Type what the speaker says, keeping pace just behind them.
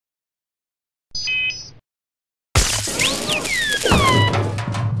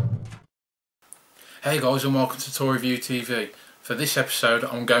Hey guys, and welcome to Toy Review TV. For this episode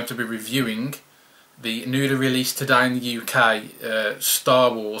I'm going to be reviewing the newly released today in the UK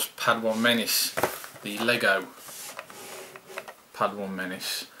Star Wars Padawan Menace, the Lego Padawan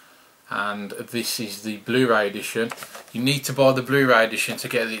Menace, and this is the Blu-ray edition. You need to buy the Blu-ray edition to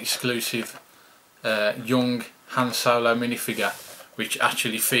get the exclusive young Han Solo minifigure, which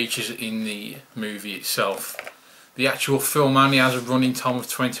actually features in the movie itself. The actual film only has a running time of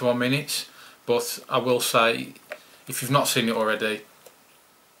 21 minutes, but I will say, if you've not seen it already,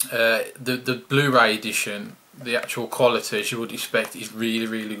 the Blu-ray edition, the actual quality, as you would expect, is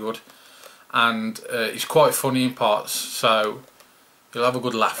really good, and it's quite funny in parts, so you'll have a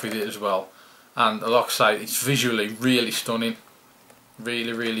good laugh with it as well. And like I say, it's visually really stunning,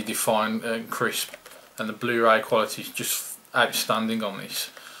 really defined and crisp, and the Blu-ray quality is just outstanding on this.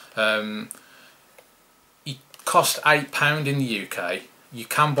 It cost £8 in the UK. You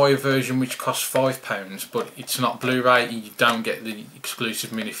can buy a version which costs £5, but it's not Blu-ray and you don't get the exclusive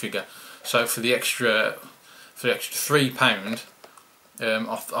minifigure. So for the extra £3,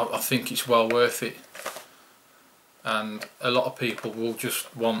 I think it's well worth it. And a lot of people will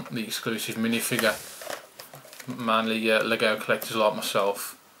just want the exclusive minifigure, mainly Lego collectors like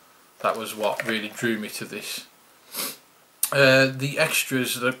myself. That was what really drew me to this. The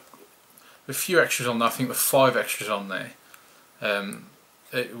extras, there are a few extras on there. I think there are 5 extras on there.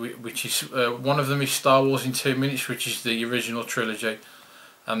 Which is one of them is Star Wars in 2 minutes, which is the original trilogy,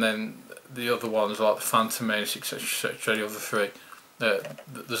 and then the other ones like the Phantom Menace, etc., the other 3.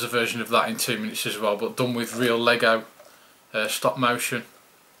 There's a version of that in 2 minutes as well, but done with real Lego stop motion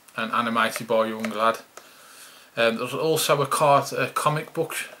and animated by a young lad. There's also a comic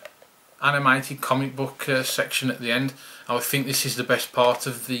book, animated comic book section at the end. I think this is the best part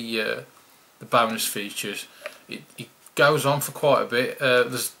of the bonus features. It goes on for quite a bit.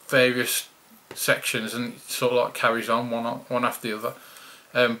 There's various sections and it sort of like carries on one after the other.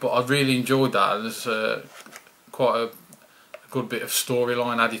 But I really enjoyed that. There's quite a good bit of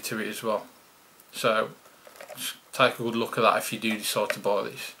storyline added to it as well. So just take a good look at that if you do decide to buy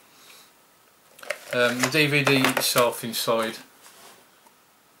this. The DVD itself inside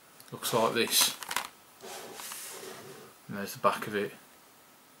looks like this. And there's the back of it.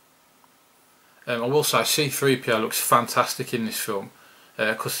 I will say C-3PO looks fantastic in this film,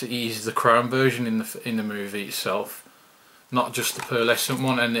 because he is the chrome version in the movie itself, not just the pearlescent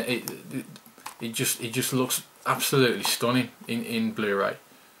one, and it just looks absolutely stunning in Blu-ray.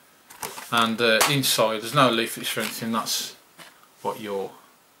 And inside there's no leaflets or anything. That's what your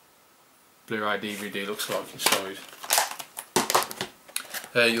Blu-ray DVD looks like inside.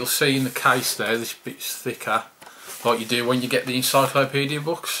 You'll see in the case there, this bit's thicker, like you do when you get the encyclopedia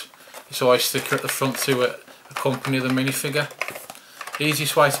books. It's always thicker at the front to accompany the minifigure. The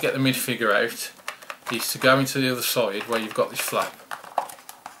easiest way to get the minifigure out is to go into the other side where you've got this flap.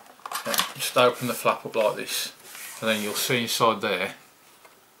 Just open the flap up like this, and then you'll see inside there,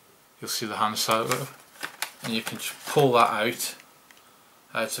 you'll see the Han Solo, and you can just pull that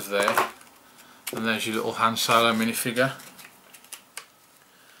out of there, and there's your little Han Solo minifigure.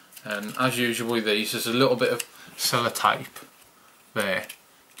 And as usual with these, there's a little bit of sellotape there.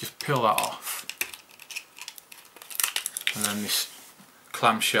 Just peel that off, and then this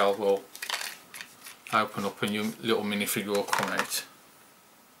clamshell will open up and your little minifigure will come out.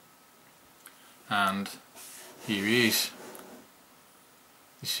 And here he is.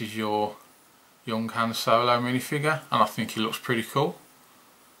 This is your young Han Solo minifigure, and I think he looks pretty cool.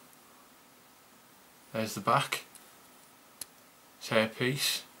 There's the back. His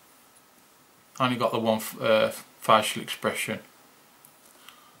hairpiece. Only got the one facial expression.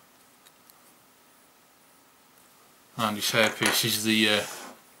 And his hairpiece is the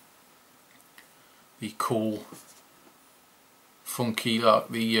cool, funky, like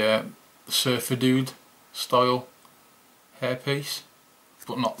the surfer dude style hairpiece,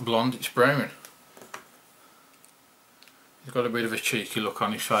 but not blonde, it's brown. He's got a bit of a cheeky look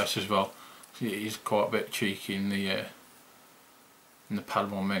on his face as well. He's quite a bit cheeky in the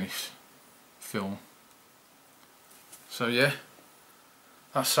Padawan Menace film. So yeah,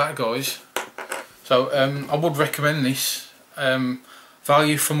 that's that, guys. So I would recommend this.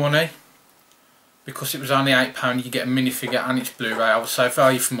 Value for money, because it was only £8. You get a minifigure and it's Blu-ray. I would say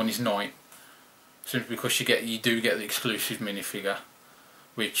value for money is 9, simply because you do get the exclusive minifigure,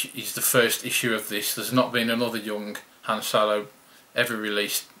 which is the first issue of this. There's not been another young Han Solo ever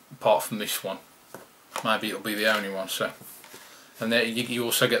released apart from this one. Maybe it'll be the only one. So, and there you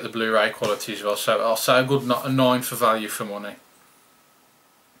also get the Blu-ray quality as well. So I'll say a good 9 for value for money.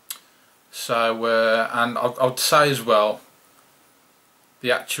 So and I'd say as well,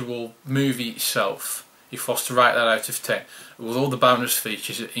 the actual movie itself, if I was to rate that out of 10, with all the bonus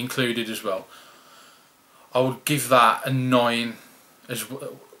features included as well, I would give that a 9, as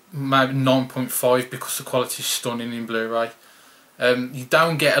well, maybe 9.5, because the quality is stunning in Blu-ray. You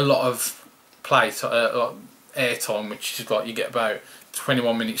don't get a lot of airtime, which is like you get about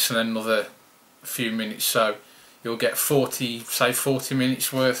 21 minutes and then another few minutes, so you'll get 40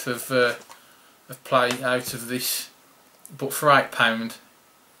 minutes worth of play out of this. But for £8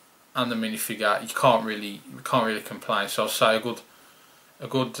 and the minifigure, you can't really complain. So I'll say a good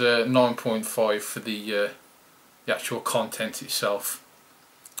 9.5 for the actual content itself.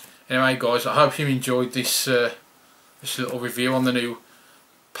 Anyway, guys, I hope you enjoyed this little review on the new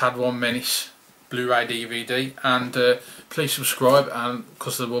Padawan Menace Blu-ray DVD, and please subscribe, and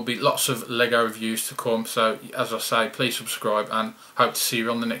because there will be lots of Lego reviews to come. So as I say, please subscribe, and hope to see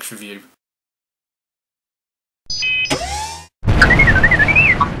you on the next review.